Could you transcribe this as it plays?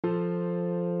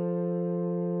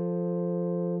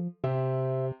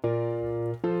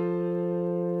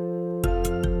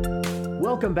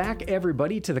Welcome back,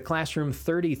 everybody, to the Classroom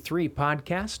 33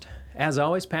 podcast. As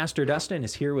always, Pastor Dustin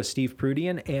is here with Steve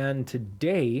Prudian, and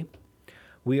today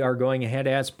we are going ahead,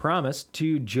 as promised,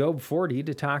 to Job 40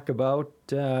 to talk about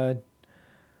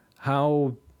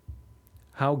how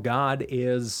God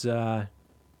is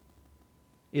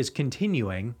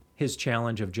continuing his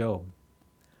challenge of Job.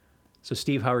 So,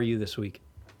 Steve, how are you this week?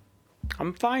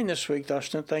 I'm fine this week,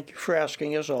 Dustin. Thank you for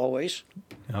asking, as always.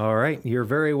 All right, you're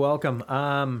very welcome.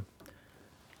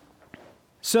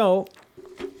 So,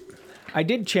 I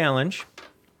did challenge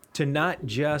to not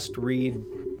just read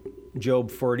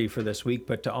Job 40 for this week,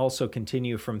 but to also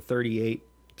continue from 38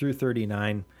 through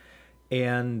 39.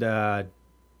 And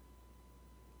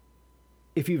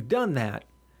if you've done that,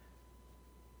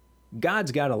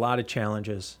 God's got a lot of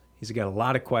challenges. He's got a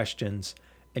lot of questions,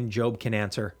 and Job can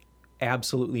answer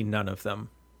absolutely none of them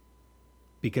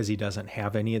because he doesn't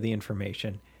have any of the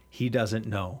information. He doesn't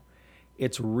know.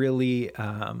 It's really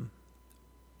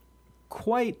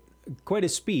quite a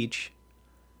speech,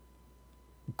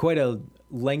 quite a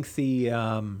lengthy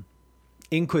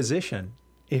inquisition,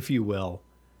 if you will,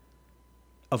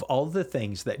 of all the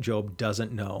things that Job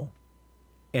doesn't know.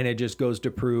 And it just goes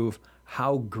to prove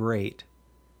how great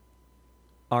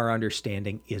our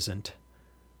understanding isn't.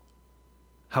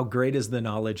 How great is the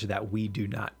knowledge that we do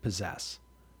not possess.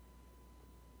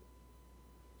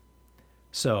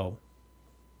 So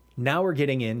now we're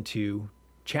getting into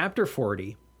chapter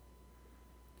 40.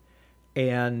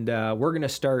 And we're going to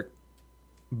start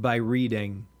by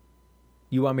reading.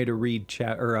 You want me to read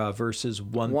verses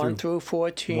 1 through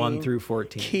 14. 1 through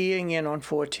 14. Keying in on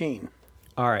 14.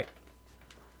 All right.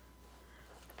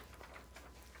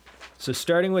 So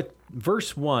starting with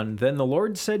verse 1, then the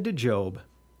Lord said to Job,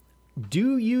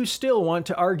 "Do you still want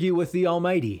to argue with the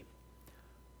Almighty?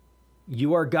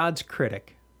 You are God's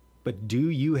critic, but do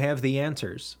you have the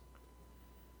answers?"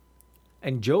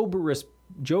 And Job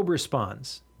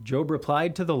responds. Job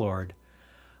replied to the Lord,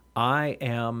 "I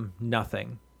am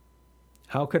nothing.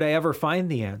 How could I ever find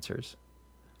the answers?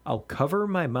 I'll cover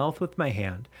my mouth with my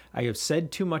hand. I have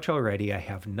said too much already. I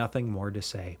have nothing more to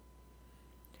say."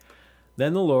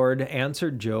 Then the Lord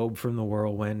answered Job from the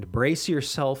whirlwind, "Brace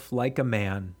yourself like a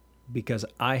man, because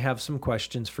I have some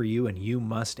questions for you, and you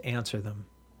must answer them.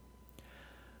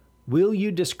 Will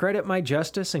you discredit my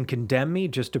justice and condemn me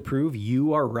just to prove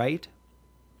you are right?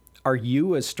 Are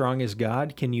you as strong as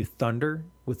God? Can you thunder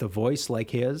with a voice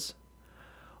like his?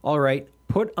 All right,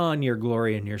 put on your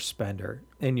glory and your splendor,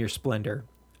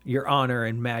 your honor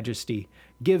and majesty.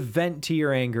 Give vent to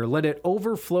your anger. Let it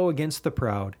overflow against the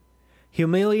proud.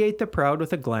 Humiliate the proud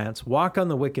with a glance. Walk on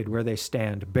the wicked where they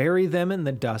stand. Bury them in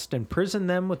the dust. Imprison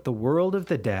them with the world of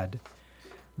the dead.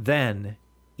 Then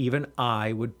even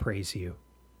I would praise you,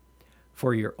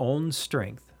 for your own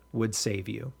strength would save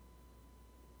you."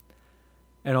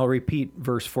 And I'll repeat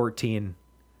verse 14.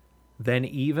 Then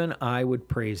even I would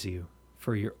praise you,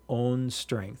 for your own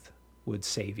strength would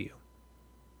save you.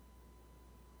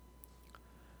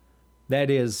 That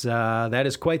is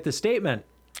quite the statement.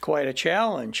 Quite a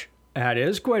challenge. That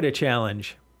is quite a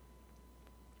challenge.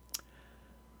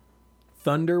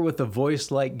 Thunder with a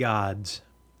voice like God's.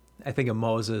 I think of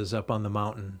Moses up on the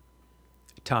mountain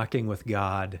talking with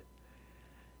God,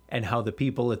 and how the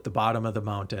people at the bottom of the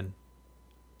mountain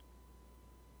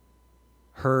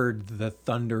heard the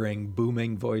thundering,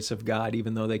 booming voice of God,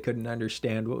 even though they couldn't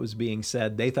understand what was being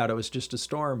said. They thought it was just a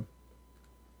storm.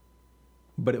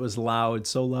 But it was loud,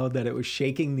 so loud that it was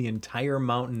shaking the entire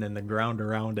mountain and the ground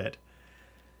around it.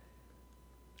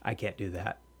 I can't do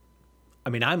that.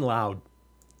 I mean, I'm loud.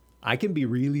 I can be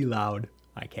really loud.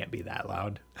 I can't be that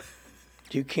loud.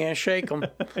 You can't shake them.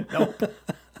 Nope.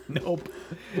 Nope.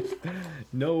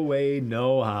 No way,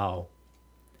 no how.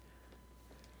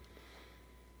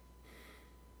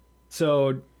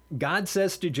 So God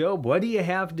says to Job, "What do you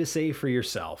have to say for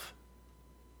yourself?"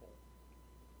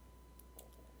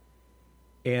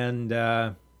 And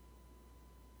I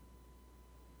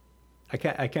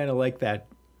kind of like that.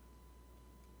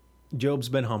 Job's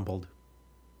been humbled.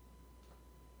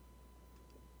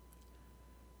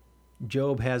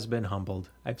 Job has been humbled.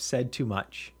 I've said too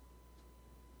much.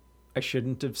 I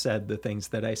shouldn't have said the things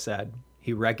that I said.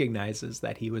 He recognizes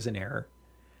that he was in error.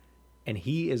 And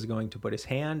he is going to put his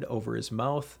hand over his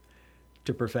mouth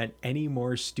to prevent any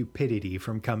more stupidity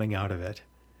from coming out of it.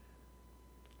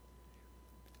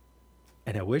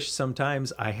 And I wish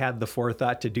sometimes I had the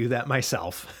forethought to do that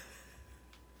myself.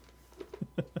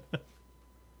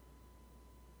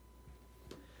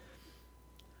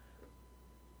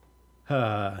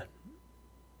 All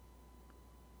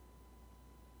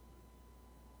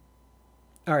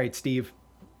right, Steve.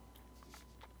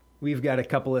 We've got a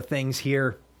couple of things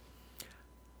here.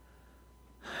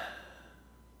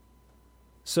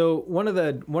 So one of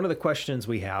the questions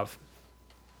we have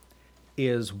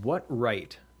is, what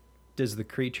right does the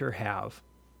creature have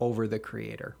over the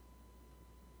creator?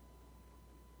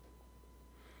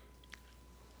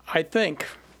 I think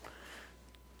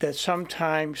that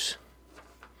sometimes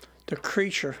the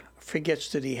creature forgets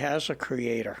that he has a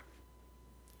creator.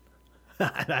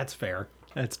 That's fair.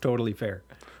 That's totally fair.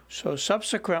 So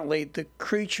subsequently, the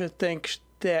creature thinks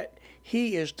that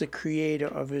he is the creator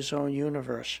of his own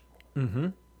universe. Mm-hmm.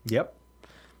 Yep.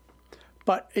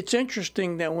 But it's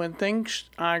interesting that when things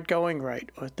aren't going right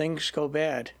or things go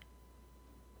bad,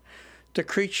 the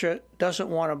creature doesn't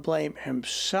want to blame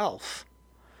himself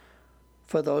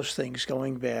for those things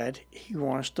going bad. He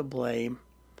wants to blame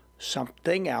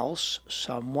something else,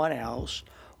 someone else,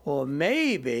 or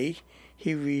maybe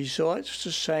he resorts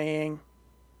to saying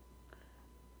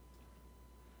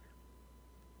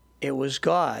it was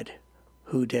God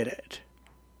who did it.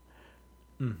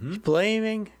 Mm-hmm. He's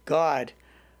blaming God,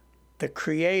 the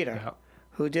creator,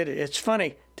 who did it. It's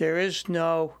funny, there is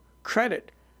no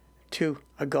credit to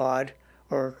a God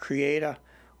or a creator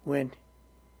when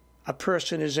a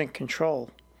person is in control.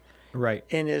 Right.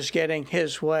 And is getting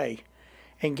his way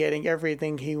and getting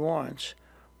everything he wants.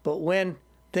 But when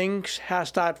things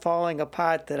start falling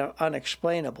apart that are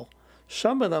unexplainable,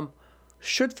 some of them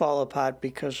should fall apart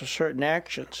because of certain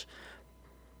actions.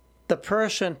 The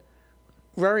person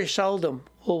very seldom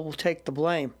will take the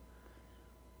blame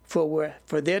for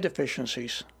their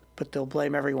deficiencies, but they'll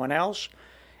blame everyone else.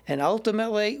 And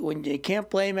ultimately, when you can't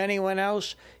blame anyone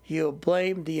else, you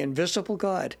blame the invisible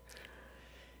God.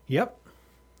 Yep.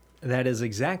 That is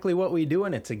exactly what we do,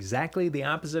 and it's exactly the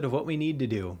opposite of what we need to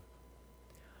do.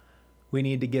 We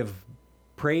need to give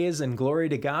praise and glory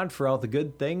to God for all the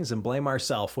good things and blame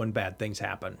ourselves when bad things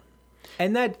happen.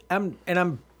 And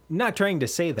I'm not trying to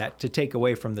say that to take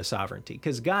away from the sovereignty,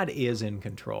 because God is in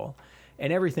control,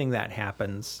 and everything that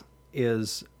happens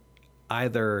is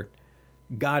either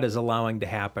God is allowing to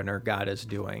happen or God is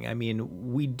doing. I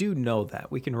mean, we do know that.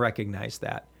 We can recognize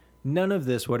that. None of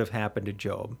this would have happened to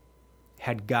Job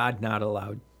had God not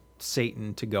allowed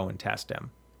Satan to go and test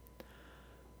him.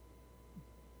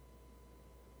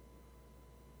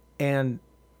 And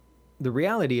the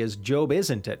reality is Job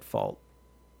isn't at fault,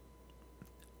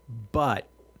 but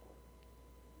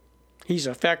he's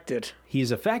affected. He's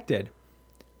affected.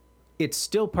 It's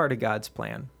still part of God's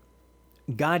plan.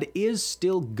 God is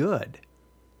still good.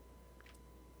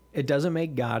 It doesn't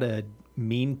make God a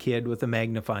mean kid with a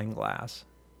magnifying glass.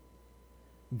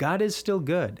 God is still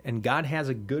good, and God has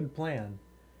a good plan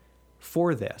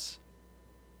for this.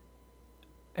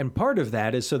 And part of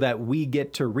that is so that we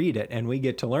get to read it and we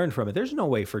get to learn from it. There's no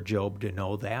way for Job to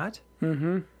know that.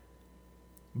 Mm-hmm.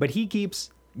 But he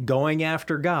keeps going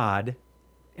after God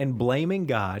and blaming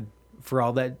God for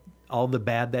all the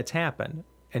bad that's happened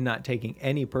and not taking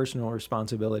any personal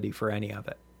responsibility for any of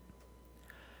it.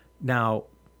 Now,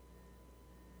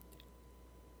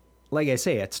 like I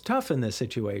say, it's tough in this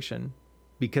situation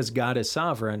because God is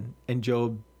sovereign and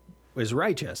Job is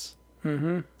righteous.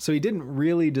 Mm-hmm. So he didn't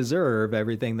really deserve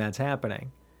everything that's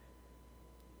happening.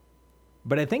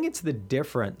 But I think it's the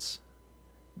difference.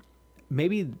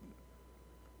 Maybe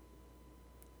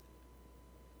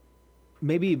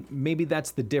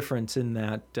that's the difference in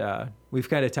that we've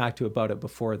kind of talked about it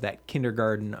before, that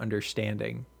kindergarten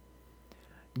understanding.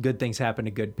 Good things happen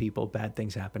to good people, bad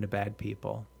things happen to bad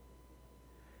people.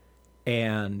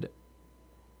 And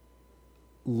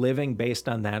living based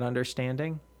on that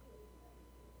understanding,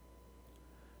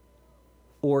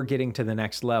 or getting to the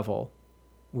next level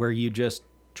where you just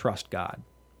trust God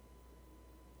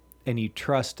and you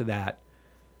trust that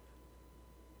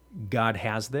God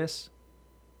has this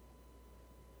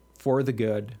for the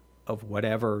good of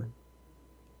whatever,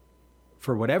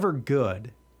 for whatever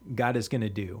good God is going to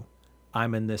do.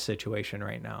 I'm in this situation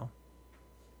right now,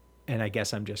 and I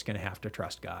guess I'm just going to have to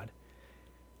trust God.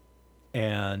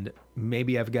 And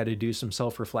maybe I've got to do some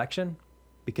self-reflection,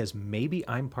 because maybe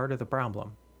I'm part of the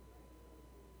problem.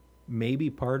 Maybe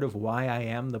part of why I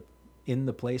am in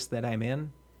the place that I'm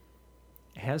in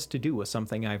has to do with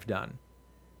something I've done.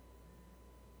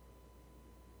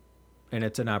 And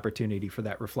it's an opportunity for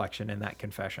that reflection and that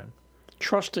confession.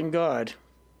 Trusting God.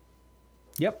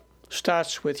 Yep.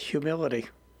 Starts with humility.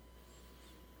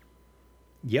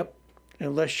 Yep.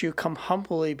 Unless you come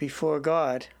humbly before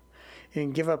God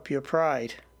and give up your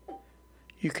pride,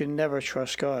 you can never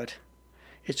trust God.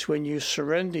 It's when you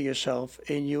surrender yourself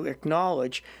and you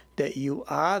acknowledge that you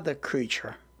are the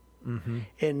creature, mm-hmm.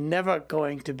 and never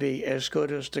going to be as good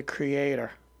as the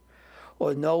Creator,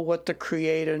 or know what the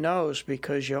Creator knows,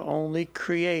 because you're only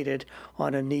created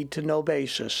on a need-to-know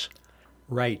basis.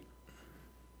 Right.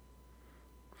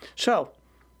 So,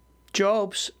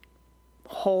 Job's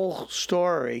whole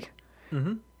story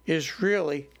is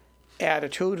really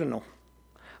attitudinal.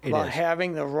 About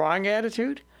having the wrong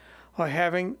attitude or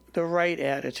having the right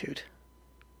attitude.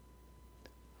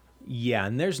 Yeah,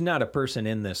 and there's not a person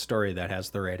in this story that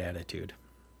has the right attitude.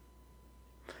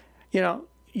 You know,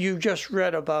 you just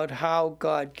read about how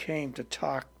God came to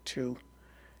talk to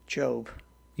Job.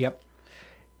 Yep.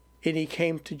 And he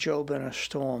came to Job in a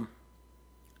storm.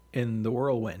 In the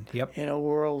whirlwind. Yep. In a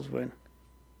whirlwind.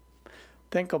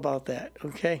 Think about that,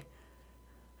 okay?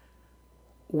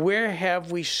 Where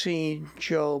have we seen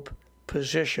Job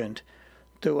positioned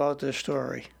throughout the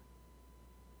story?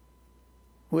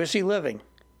 Where's he living?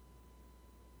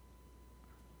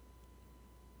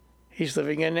 He's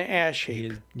living in an ash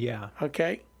heap. Yeah.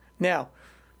 Okay? Now,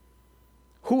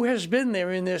 who has been there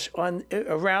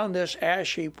around this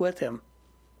ash heap with him?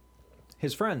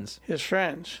 His friends. His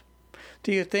friends.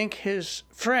 Do you think his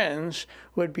friends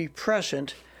would be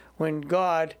present when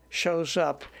God shows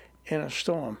up in a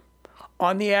storm?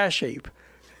 On the ash heap.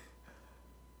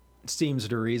 Seems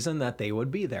to reason that they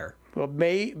would be there. Well,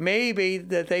 maybe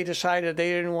that they decided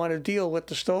they didn't want to deal with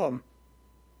the storm.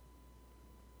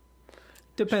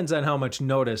 Depends on how much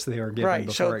notice they were given right.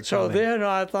 before it So came in. they're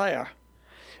not there.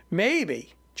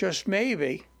 Maybe, just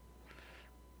maybe,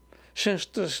 since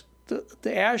the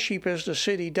ash heap is the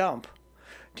city dump,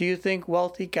 do you think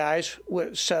wealthy guys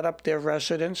would set up their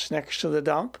residence next to the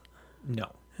dump?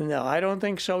 No. No, I don't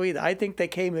think so either. I think they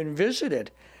came and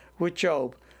visited with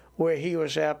Job where he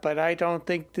was at, but I don't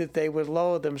think that they would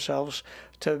lower themselves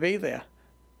to be there.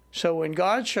 So when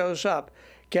God shows up,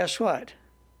 guess what?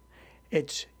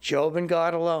 It's Job and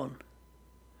God alone.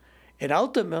 And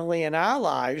ultimately in our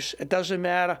lives, it doesn't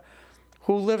matter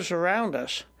who lives around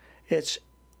us. It's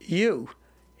you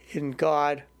and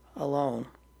God alone.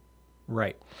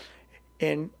 Right.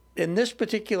 And in this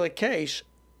particular case,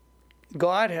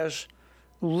 God has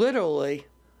literally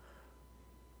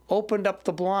opened up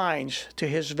the blinds to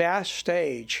his vast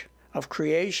stage of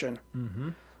creation,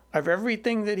 of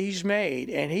everything that he's made.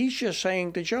 And he's just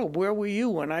saying to Job, where were you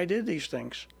when I did these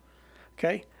things?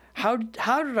 Okay? How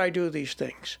did I do these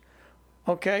things?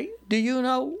 Okay? Do you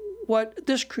know what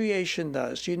this creation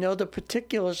does? Do you know the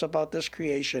particulars about this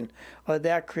creation or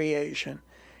that creation?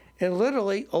 And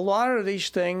literally, a lot of these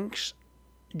things,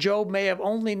 Job may have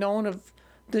only known of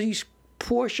these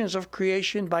portions of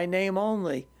creation by name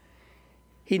only.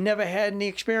 He never had any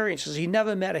experiences. He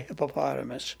never met a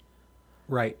hippopotamus.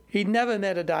 Right. He never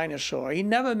met a dinosaur. He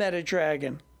never met a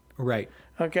dragon. Right.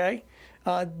 Okay?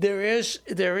 There is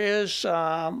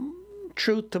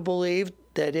truth to believe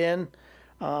that in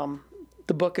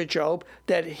the book of Job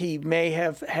that he may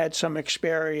have had some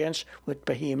experience with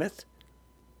Behemoth.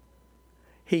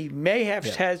 He may have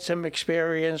had some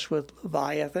experience with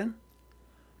Leviathan.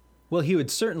 Well, he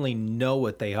would certainly know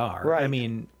what they are. Right. I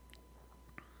mean,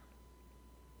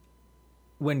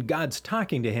 when God's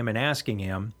talking to him and asking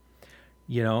him,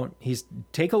 he's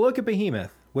take a look at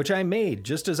Behemoth, which I made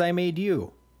just as I made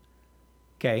you.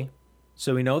 Okay.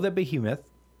 So we know that Behemoth,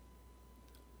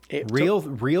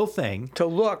 real thing. To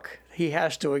look, he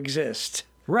has to exist.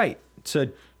 Right. So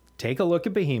take a look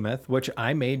at Behemoth, which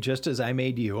I made just as I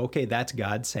made you. Okay, that's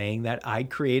God saying that I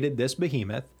created this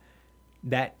Behemoth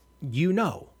that you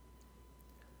know.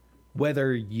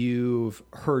 Whether you've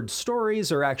heard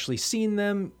stories or actually seen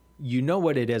them, you know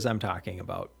what it is I'm talking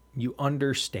about. You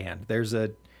understand.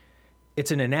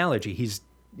 It's an analogy.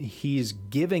 He's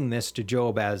giving this to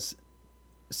Job as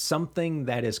something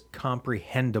that is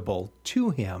comprehensible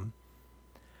to him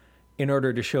in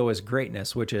order to show his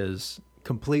greatness, which is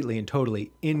completely and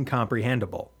totally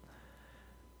incomprehensible.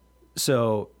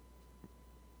 So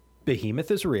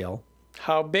Behemoth is real.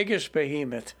 How big is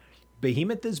Behemoth?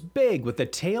 Behemoth is big with a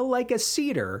tail like a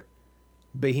cedar.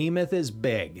 Behemoth is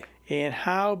big. And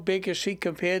how big is he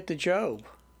compared to Job?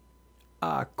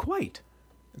 Quite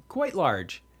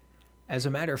large. As a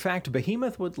matter of fact,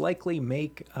 Behemoth would likely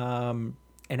make an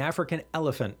African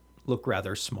elephant look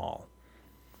rather small.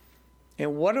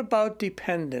 And what about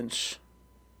dependence?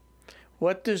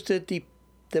 What does the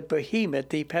behemoth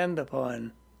depend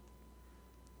upon?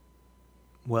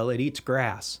 Well, it eats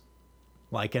grass,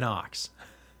 like an ox.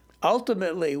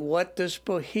 Ultimately, what does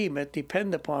behemoth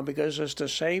depend upon? Because it's the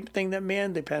same thing that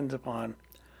man depends upon.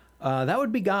 That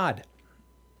would be God.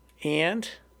 And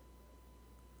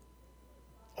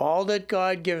all that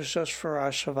God gives us for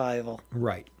our survival.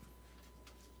 Right.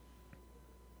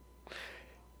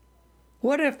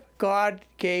 What if God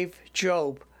gave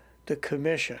Job the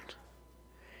commission?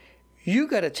 You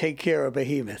got to take care of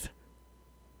Behemoth.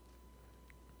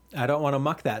 I don't want to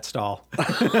muck that stall.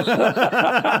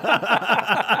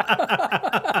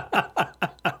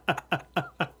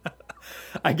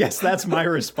 I guess that's my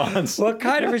response. What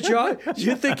kind of a job? Do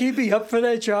you think he'd be up for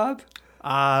that job?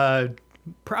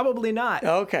 Probably not.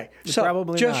 Okay. So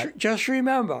Probably just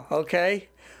remember, okay?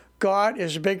 God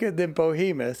is bigger than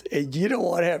Behemoth, and you don't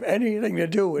want to have anything to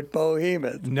do with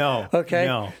Behemoth. No. Okay?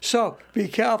 No. So be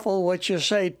careful what you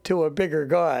say to a bigger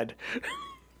God.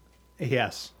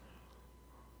 Yes.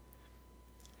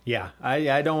 Yeah.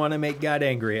 I don't want to make God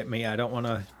angry at me. I don't want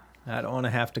to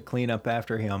have to clean up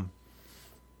after him.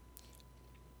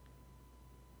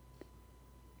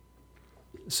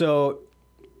 So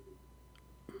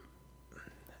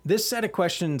this set of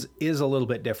questions is a little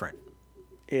bit different.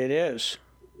 It is.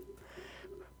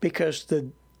 Because the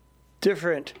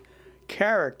different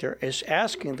character is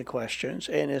asking the questions,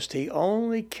 and it's the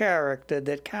only character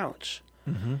that counts.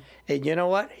 Mm-hmm. And you know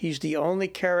what? He's the only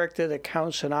character that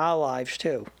counts in our lives,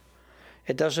 too.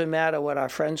 It doesn't matter what our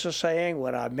friends are saying,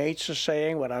 what our mates are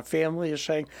saying, what our family is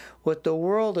saying, what the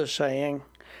world is saying.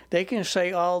 They can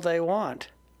say all they want.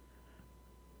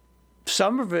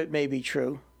 Some of it may be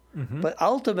true, but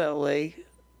ultimately,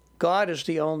 God is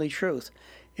the only truth.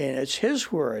 And it's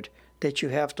his word that you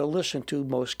have to listen to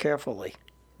most carefully.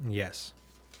 Yes.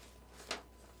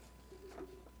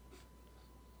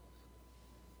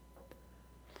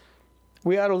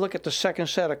 We ought to look at the second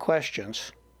set of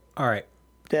questions All right.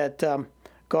 that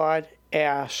God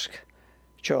asked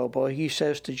Job, or he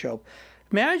says to Job.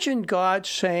 Imagine God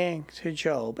saying to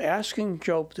Job, asking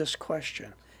Job this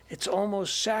question. It's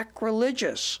almost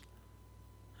sacrilegious.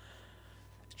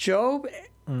 God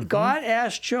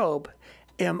asked Job,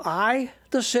 am I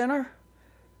the sinner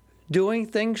doing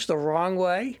things the wrong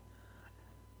way?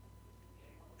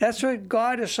 That's what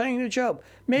God is saying to Job.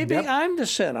 Maybe I'm the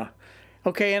sinner.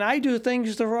 Okay, and I do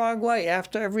things the wrong way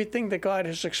after everything that God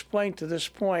has explained to this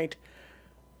point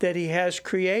that he has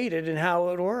created and how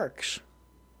it works.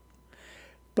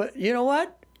 But you know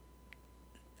what?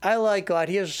 I like God.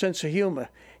 He has a sense of humor.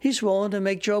 He's willing to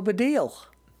make Job a deal.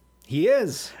 He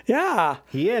is. Yeah.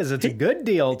 He is. It's a good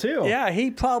deal, too. Yeah, he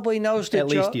probably knows that At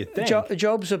least you think.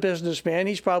 Job's a businessman.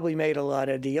 He's probably made a lot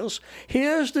of deals.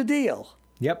 Here's the deal.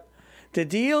 Yep. The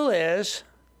deal is,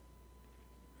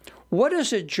 what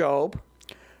is it, Job,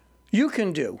 you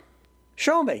can do?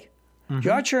 Show me.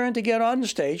 Your turn to get on the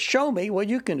stage. Show me what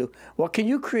you can do. What can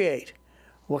you create?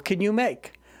 What can you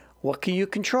make? What can you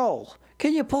control?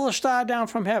 Can you pull a star down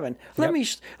from heaven? Let me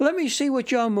see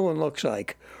what your moon looks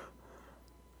like.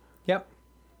 Yep.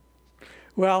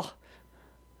 Well,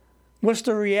 what's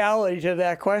the reality to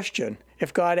that question?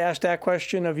 If God asked that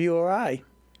question of you or I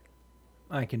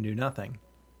can do nothing.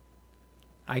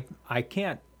 I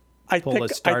can't I pull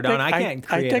think, a star down. I can't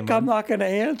create I think I'm not going to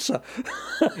answer.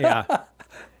 Yeah.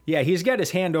 Yeah, he's got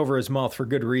his hand over his mouth for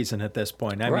good reason at this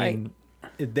point. I mean,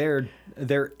 there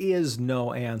is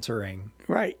no answering.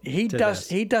 Right. He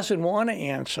doesn't want to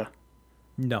answer.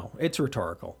 No, it's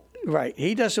rhetorical. Right.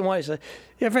 He doesn't want to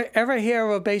say. Ever hear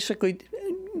of basically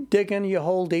digging your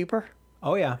hole deeper?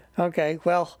 Oh, yeah. Okay.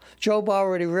 Well, Job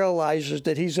already realizes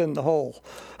that he's in the hole.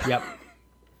 Yep.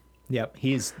 Yep.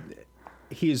 He's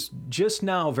just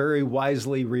now very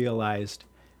wisely realized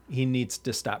he needs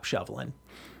to stop shoveling.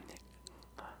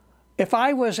 If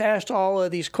I was asked all of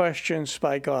these questions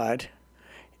by God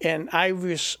and I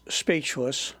was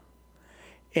speechless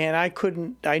and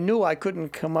I knew I couldn't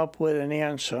come up with an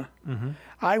answer,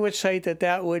 I would say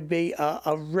that would be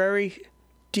a very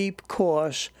deep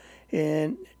course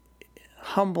in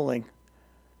humbling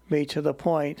me to the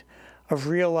point of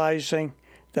realizing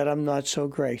that I'm not so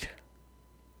great.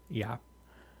 Yeah.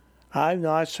 I'm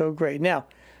not so great. Now,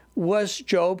 was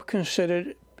Job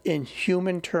considered in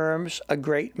human terms a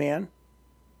great man?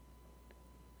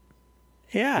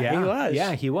 Yeah, he was.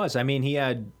 Yeah, he was. I mean, he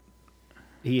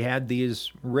had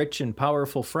these rich and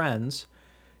powerful friends.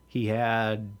 He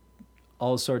had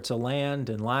all sorts of land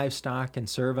and livestock and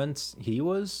servants. He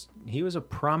was a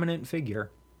prominent figure.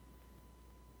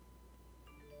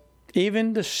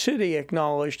 Even the city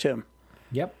acknowledged him.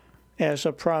 Yep. As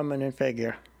a prominent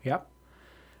figure. Yep.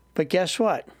 But guess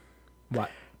what? What?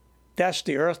 That's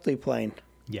the earthly plane.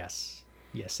 Yes.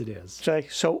 Yes, it is.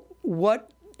 So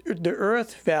what the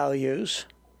earth values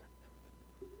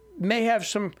may have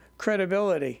some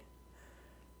credibility.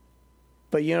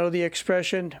 But you know the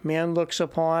expression, man looks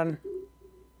upon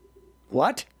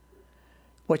what?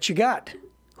 What you got,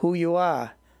 who you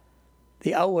are,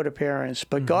 the outward appearance.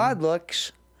 But God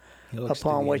looks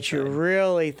upon what you're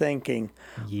really thinking,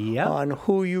 on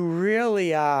who you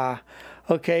really are,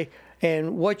 okay,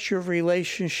 and what your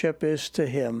relationship is to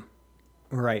him.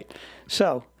 Right.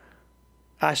 So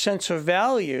our sense of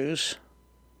values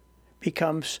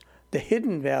becomes the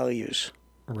hidden values.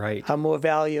 Right. Are more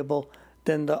valuable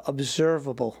than the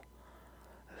observable.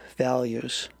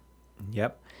 values.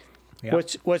 Yep.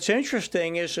 Yep. What's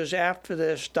interesting is after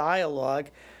this dialogue,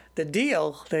 the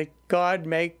deal that God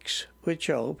makes with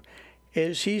Job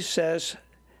is he says,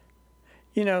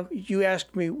 you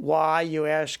ask me why, you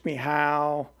ask me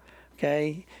how,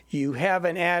 okay? You have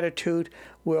an attitude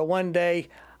where one day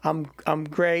I'm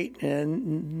great,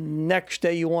 and next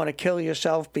day you want to kill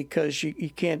yourself because you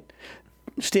can't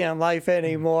stand life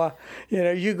anymore.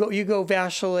 You go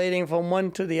vacillating from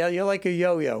one to the other. You're like a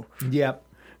yo-yo. Yep.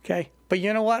 Okay? But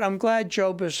you know what? I'm glad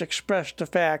Job has expressed the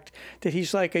fact that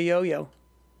he's like a yo-yo.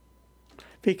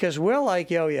 Because we're like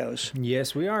yo-yos.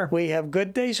 Yes, we are. We have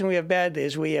good days and we have bad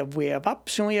days. We have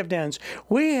ups and we have downs.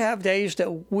 We have days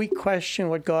that we question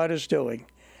what God is doing.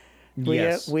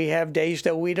 Yes. We have days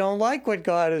that we don't like what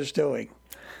God is doing.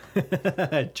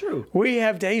 True. We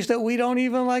have days that we don't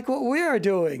even like what we are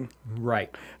doing.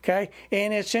 Right. Okay?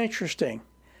 And it's interesting.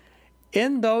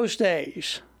 In those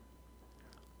days,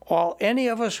 all any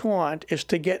of us want is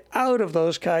to get out of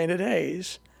those kind of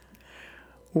days.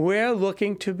 We're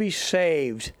looking to be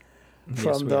saved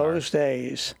from those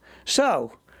days.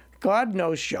 So, God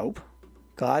knows Job.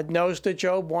 God knows that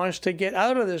Job wants to get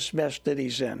out of this mess that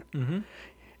he's in. Mm-hmm.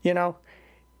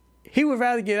 He would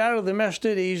rather get out of the mess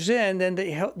that he's in than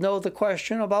to know the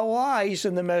question about why he's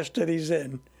in the mess that he's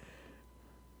in.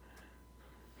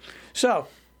 So,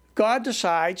 God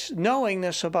decides, knowing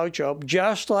this about Job,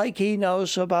 just like he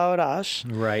knows about us.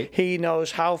 Right. He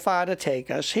knows how far to take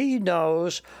us. He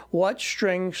knows what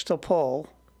strings to pull.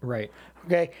 Right.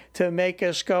 Okay, to make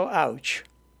us go, ouch.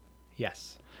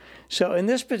 Yes. So in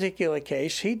this particular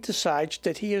case, God decides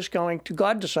that he is going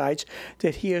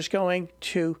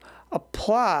to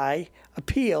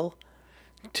appeal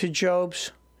to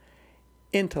Job's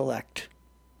intellect.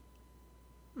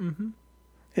 Mm-hmm.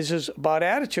 This is about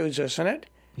attitudes, isn't it?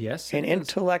 Yes. And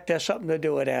intellect has something to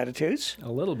do with attitudes.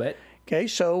 A little bit. Okay,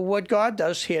 so what God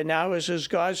does here now is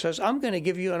God says, I'm going to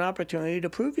give you an opportunity to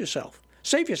prove yourself,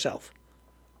 save yourself.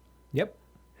 Yep.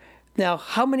 Now,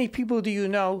 how many people do you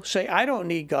know say, I don't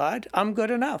need God, I'm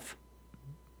good enough?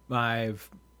 I've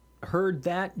heard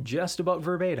that just about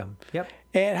verbatim. Yep.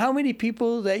 And how many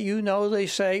people that you know, they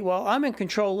say, well, I'm in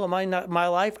control of my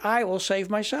life, I will save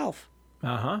myself.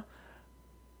 Uh-huh.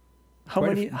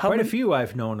 Quite a few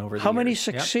I've known over the years. How many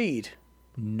succeed?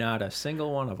 Yep. Not a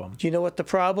single one of them. Do you know what the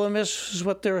problem is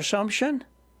with their assumption?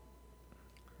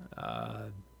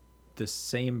 The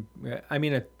same, I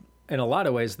mean, in a lot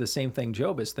of ways, the same thing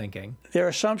Job is thinking. Their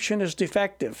assumption is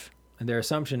defective. And their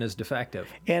assumption is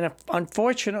defective. And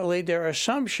unfortunately, their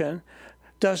assumption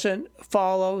doesn't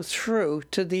follow through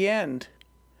to the end.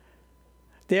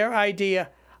 Their idea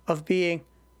of being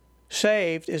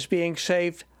saved is being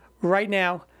saved right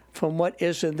now from what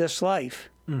is in this life.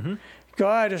 Mm-hmm.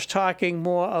 God is talking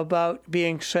more about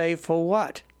being saved for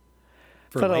what?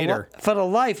 For later. For the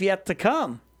life yet to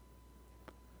come.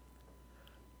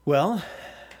 Well,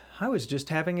 I was just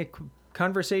having a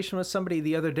conversation with somebody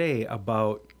the other day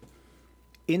about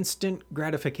instant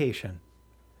gratification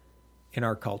in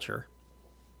our culture.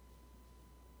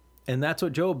 And that's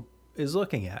what Job is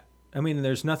looking at. I mean,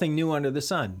 there's nothing new under the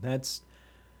sun.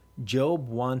 Job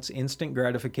wants instant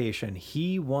gratification.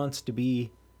 He wants to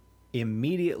be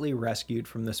immediately rescued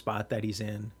from the spot that he's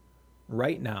in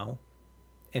right now.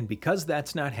 And because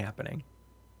that's not happening,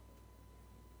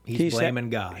 he's blaming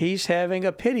God. He's having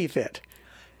a pity fit.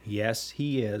 Yes,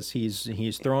 he is.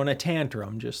 He's throwing a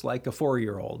tantrum just like a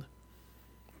 4-year-old.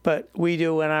 But we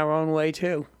do in our own way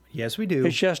too. Yes, we do.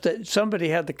 It's just that somebody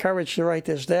had the courage to write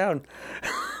this down.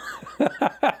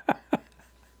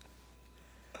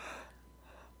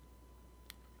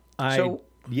 So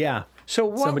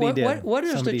what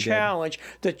is the challenge?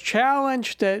 The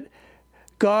challenge that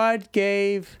God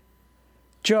gave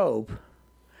Job.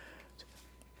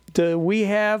 Do we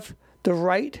have the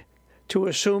right to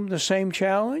assume the same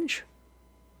challenge?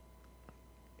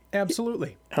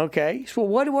 Absolutely. Okay. So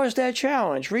what was that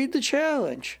challenge? Read the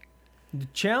challenge. The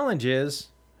challenge is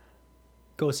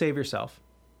go save yourself.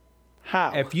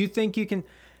 How? If you think you can...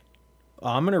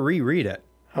 I'm going to reread it.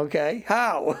 Okay.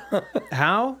 How?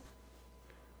 How?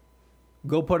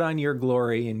 Go put on your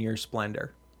glory and your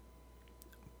splendor.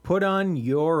 Put on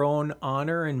your own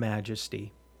honor and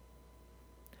majesty.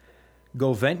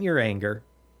 Go vent your anger.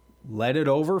 Let it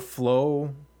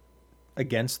overflow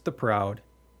against the proud.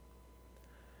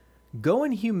 Go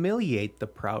and humiliate the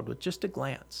proud with just a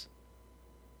glance.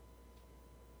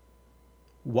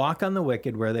 Walk on the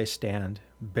wicked where they stand,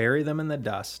 bury them in the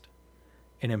dust,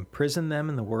 and imprison them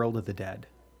in the world of the dead.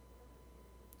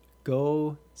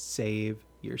 Go save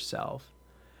yourself.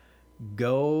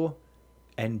 Go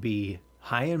and be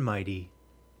high and mighty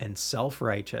and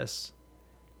self-righteous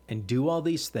and do all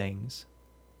these things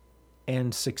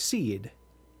and succeed,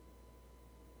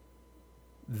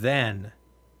 then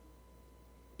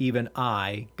even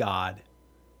I, God,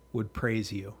 would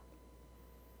praise you,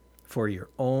 for your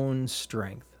own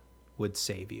strength would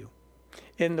save you.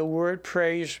 And the word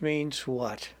praise means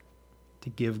what? To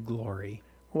give glory.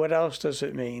 What else does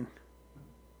it mean?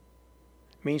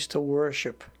 It means to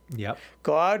worship. Yep.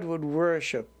 God would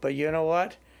worship, but you know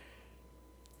what?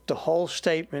 The whole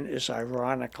statement is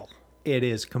ironical. It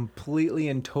is completely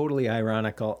and totally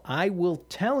ironical. I will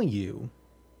tell you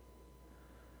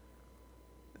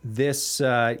this,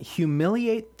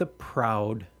 humiliate the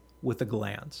proud with a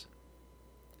glance.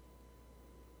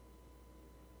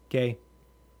 Okay?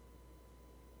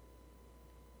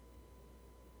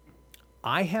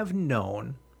 I've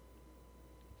known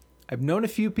a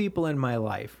few people in my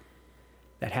life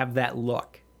that have that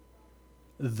look.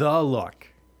 The look.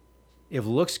 If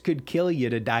looks could kill,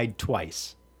 you'd have died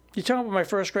twice. You talking about my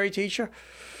first grade teacher?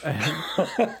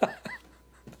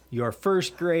 Your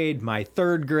first grade, my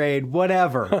third grade,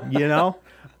 whatever, you know?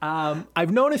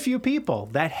 I've known a few people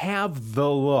that have the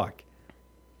look.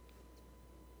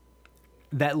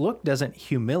 That look doesn't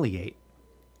humiliate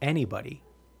anybody.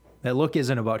 That look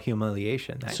isn't about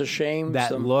humiliation. It's a shame.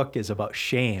 That look is about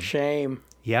shame. Shame.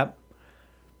 Yep.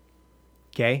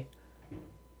 Okay.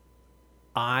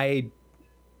 I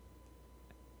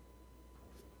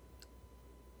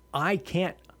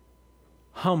can't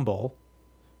humble,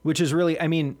 which is really, I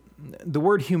mean, the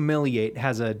word humiliate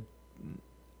has I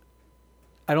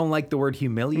don't like the word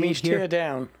humiliate It means here. tear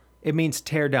down. It means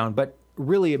tear down, but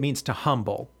really it means to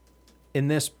humble. In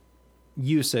this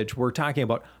usage, we're talking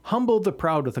about humble the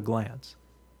proud with a glance.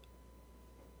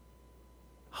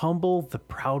 Humble the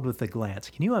proud with a glance.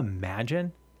 Can you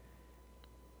imagine?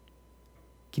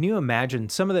 Can you imagine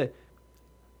some of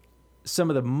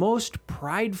the most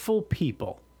prideful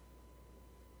people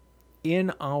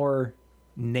in our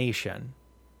nation,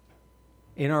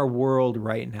 in our world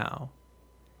right now?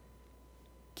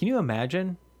 Can you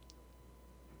imagine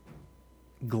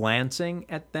glancing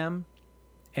at them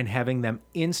and having them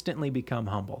instantly become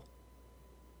humble?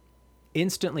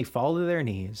 Instantly fall to their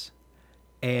knees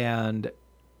and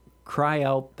cry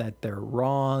out that they're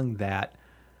wrong, that,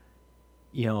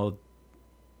 you know,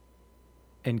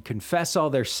 and confess all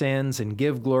their sins and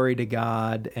give glory to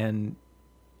God. And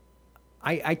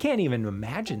I can't even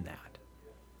imagine that.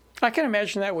 I can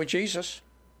imagine that with Jesus.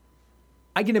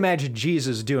 I can imagine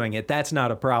Jesus doing it. That's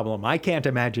not a problem. I can't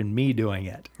imagine me doing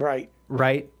it. Right.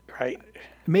 Right? Right.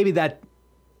 Maybe that,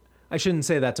 I shouldn't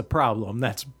say that's a problem.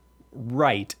 That's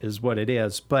right is what it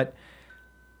is. But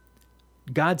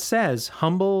God says,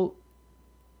 humble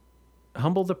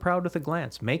the proud with a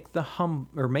glance. Make the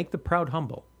proud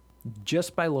humble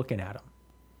just by looking at them.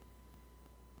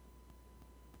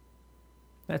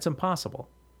 That's impossible.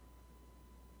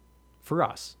 For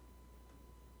us.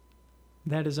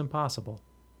 That is impossible.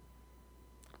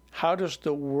 How does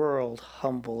the world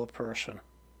humble a person?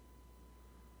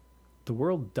 The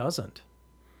world doesn't.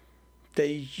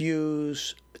 They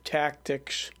use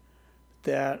tactics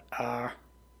that are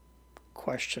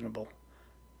questionable.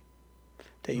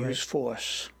 They Right. use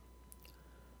force.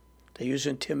 They use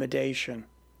intimidation.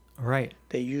 Right.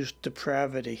 They use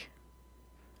depravity.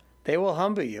 They will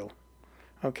humble you.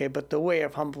 Okay, but the way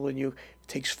of humbling you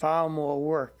takes far more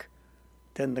work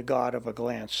than the God of a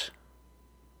glance.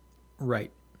 Right.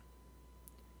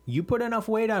 You put enough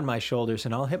weight on my shoulders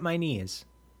and I'll hit my knees.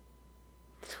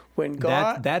 When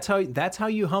God, That's how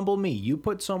you humble me. You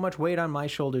put so much weight on my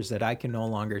shoulders that I can no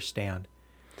longer stand.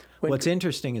 What's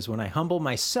interesting is when I humble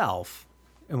myself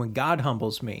and when God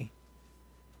humbles me,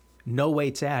 no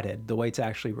weight's added, the weight's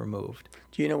actually removed.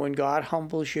 do you know when God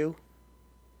humbles you?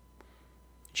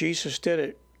 Jesus did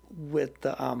it with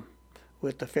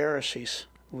the Pharisees,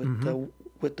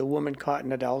 with the woman caught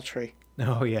in adultery.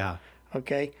 Oh yeah.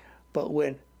 Okay, but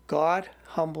when God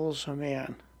humbles a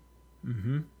man,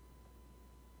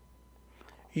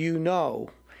 you know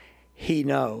he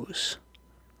knows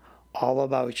all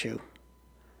about you.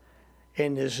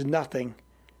 And there's nothing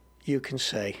you can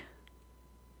say.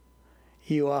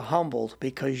 You are humbled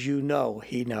because you know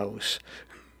he knows.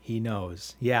 He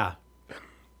knows. Yeah.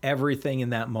 Everything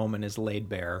in that moment is laid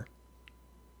bare.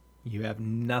 You have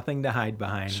nothing to hide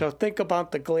behind. So think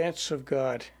about the glance of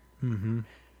God. Mm-hmm.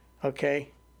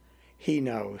 Okay? He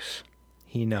knows.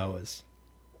 He knows.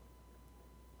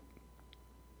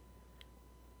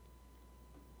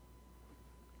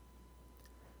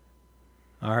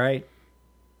 All right.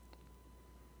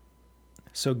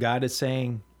 So God is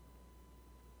saying,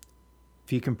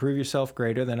 if you can prove yourself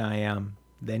greater than I am,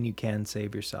 then you can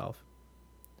save yourself.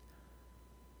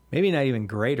 Maybe not even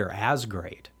greater, as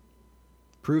great.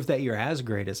 Prove that you're as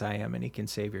great as I am, and he can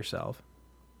save yourself.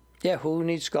 Yeah, who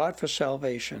needs God for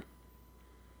salvation?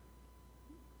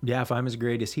 Yeah, if I'm as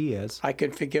great as he is. I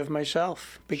can forgive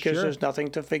myself because Sure. there's nothing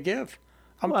to forgive.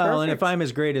 I'm Well, perfect. and if I'm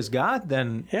as great as God,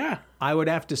 then Yeah. I would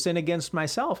have to sin against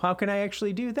myself. How can I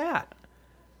actually do that?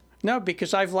 No,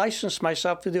 because I've licensed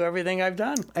myself to do everything I've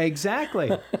done.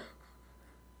 Exactly.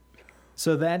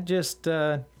 So that just,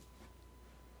 that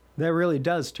really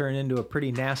does turn into a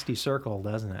pretty nasty circle,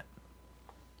 doesn't it?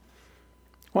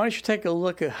 Why don't you take a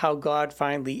look at how God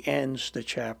finally ends the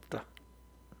chapter?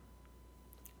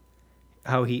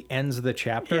 How he ends the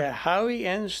chapter? Yeah, how he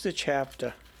ends the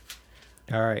chapter.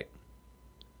 All right.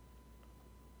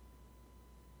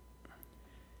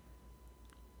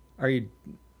 Are you?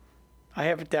 I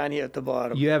have it down here at the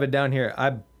bottom. You have it down here.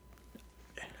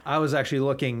 I was actually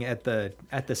looking at the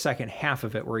second half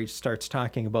of it where he starts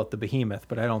talking about the behemoth,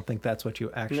 but I don't think that's what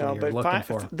you actually are looking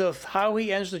for. How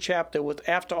he ends the chapter with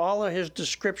after all of his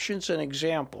descriptions and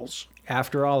examples.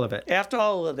 After all of it. After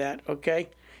all of that, okay,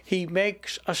 he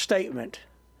makes a statement.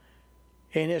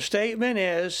 And his statement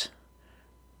is,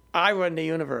 I run the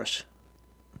universe.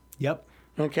 Yep.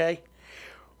 Okay?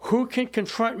 Who can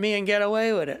confront me and get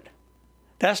away with it?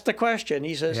 That's the question.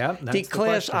 He says, Yep, that's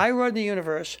declares, the question. I run the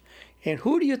universe. And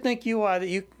who do you think you are that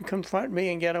you can confront me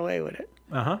and get away with it?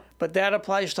 Uh-huh. But that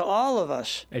applies to all of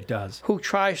us It does. who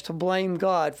tries to blame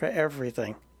God for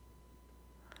everything.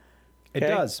 It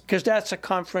does. Because that's a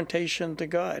confrontation to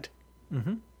God.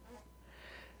 Mm-hmm.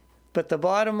 But the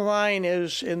bottom line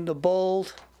is in the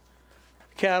bold,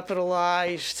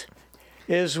 capitalized,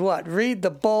 is what? Read the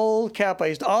bold,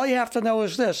 capitalized. All you have to know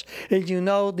is this, and you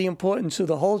know the importance of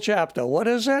the whole chapter. What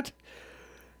is it?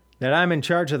 That I'm in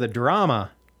charge of the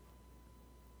drama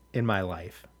in my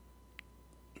life.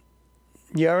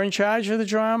 You're in charge of the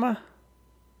drama?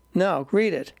 No,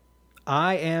 read it.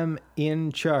 I am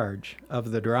in charge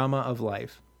of the drama of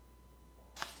life.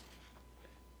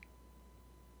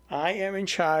 I am in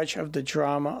charge of the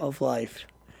drama of life.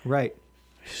 Right.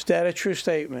 Is that a true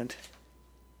statement?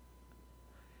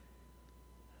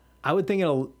 I would think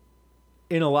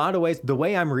in a lot of ways, the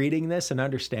way I'm reading this and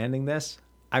understanding this,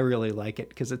 I really like it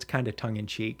because it's kind of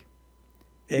tongue-in-cheek.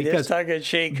 It is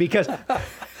tongue-in-cheek. Because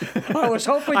I was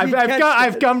hoping you'd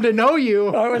I've come to know you.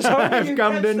 I was hoping I've you'd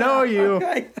come catch to know that. you.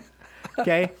 Okay.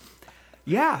 Okay.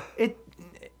 Yeah,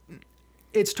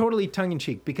 it's totally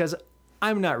tongue-in-cheek because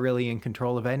I'm not really in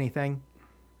control of anything.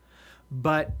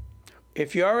 But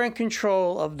If you're in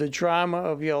control of the drama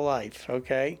of your life,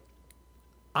 okay,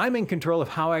 I'm in control of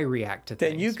how I react to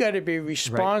things. then you got to be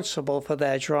responsible for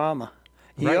that drama.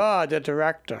 Right. You're the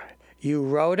director. You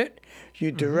wrote it.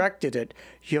 You directed it.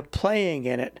 You're playing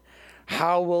in it.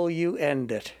 How will you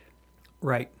end it?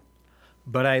 Right.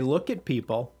 But I look at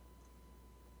people.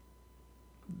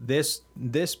 This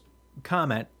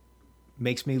comment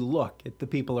makes me look at the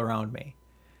people around me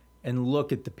and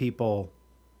look at the people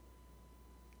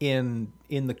in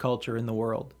the culture, in the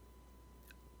world.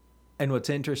 And what's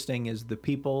interesting is the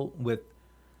people with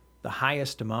the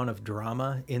highest amount of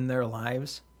drama in their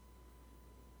lives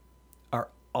are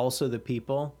also the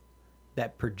people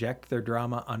that project their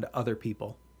drama onto other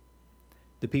people.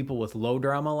 The people with low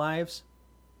drama lives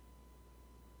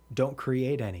don't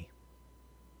create any.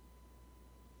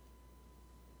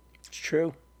 It's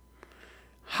true.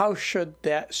 How should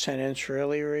that sentence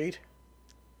really read?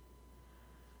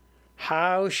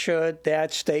 How should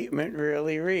that statement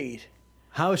really read?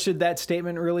 How should that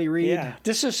statement really read? Yeah,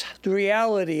 this is the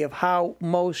reality of how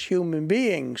most human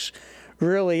beings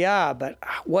really are. But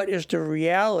what is the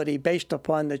reality based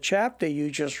upon the chapter you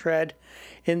just read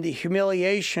in the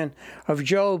humiliation of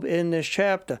Job in this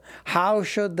chapter? How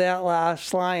should that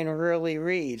last line really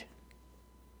read?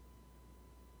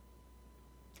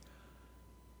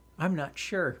 I'm not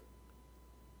sure.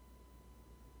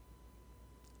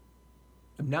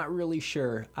 I'm not really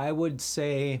sure. I would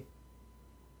say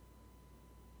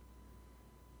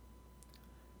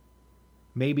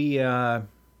maybe I'm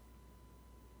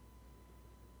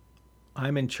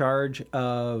in charge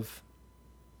of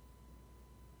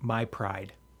my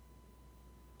pride.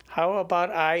 How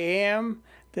about I am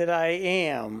that I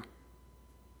am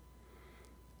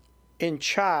in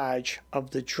charge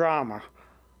of the drama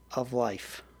of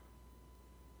life?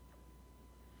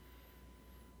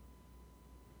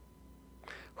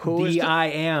 I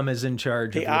am is in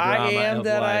charge of the drama I am of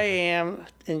that life. I am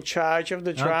in charge of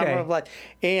the drama Okay. of life.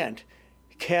 And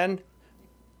can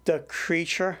the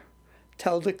creature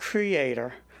tell the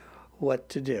creator what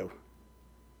to do?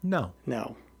 No,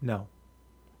 No. no.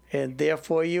 And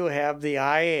therefore you have the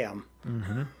I am.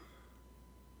 Mm-hmm.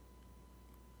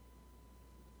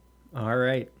 All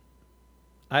right.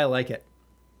 I like it.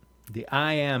 The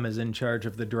I am is in charge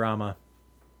of the drama.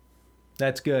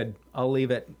 That's good. I'll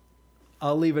leave it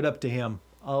up to him.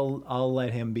 I'll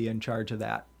let him be in charge of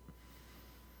that.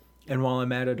 And while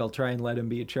I'm at it, I'll try and let him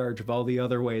be in charge of all the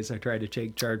other ways I try to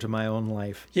take charge of my own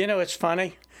life. You know, it's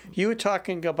funny. You were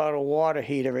talking about a water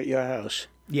heater at your house.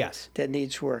 Yes. That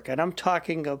needs work. And I'm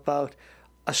talking about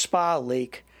a spa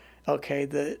leak, okay,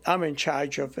 that I'm in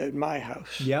charge of at my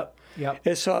house. Yep.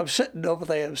 And so I'm sitting over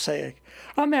there and saying,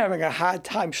 I'm having a hard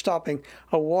time stopping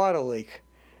a water leak.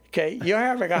 Okay, you're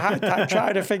having a hard time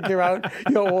trying to figure out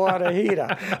your water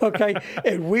heater. Okay,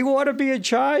 and we want to be in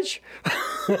charge?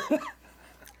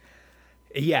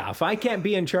 Yeah, if I can't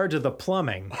be in charge of the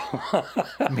plumbing,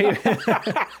 maybe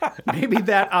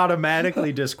that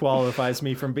automatically disqualifies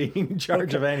me from being in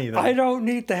charge of anything. I don't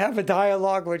need to have a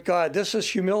dialogue with God. This is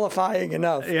humilifying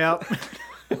enough. Yep.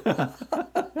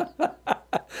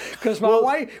 Because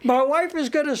my wife is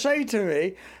going to say to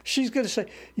me, she's going to say,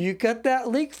 you got that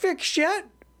leak fixed yet?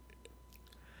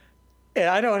 And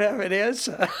I don't have an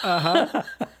answer.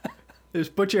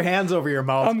 Just put your hands over your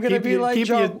mouth. I'm going to be like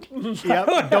Job.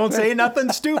 Yep. Don't say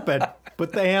nothing stupid.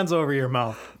 Put the hands over your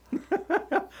mouth.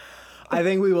 I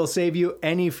think we will save you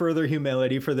any further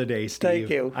humility for the day, Steve. Thank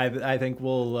you. I think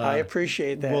we'll. I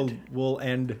appreciate that. We'll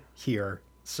end here.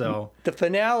 So the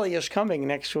finale is coming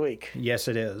next week. Yes,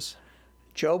 it is.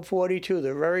 Job 42,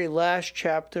 the very last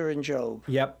chapter in Job.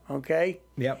 Yep. Okay.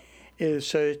 Yep.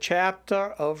 It's a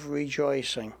chapter of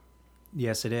rejoicing.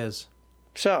 Yes, it is.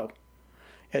 So,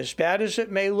 as bad as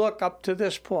it may look up to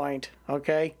this point,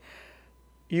 okay,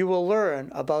 you will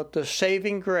learn about the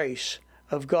saving grace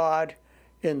of God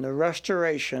in the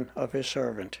restoration of his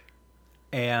servant.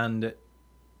 And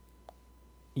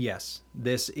yes,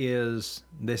 this is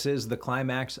the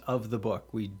climax of the book.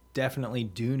 We definitely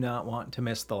do not want to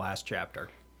miss the last chapter.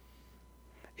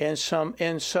 And some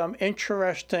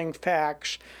interesting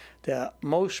facts that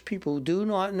most people do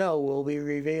not know will be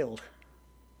revealed.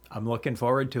 I'm looking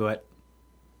forward to it.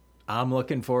 All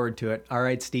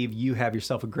right, Steve, you have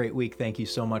yourself a great week. Thank you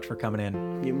so much for coming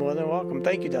in. You're more than welcome.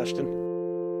 Thank you, Dustin.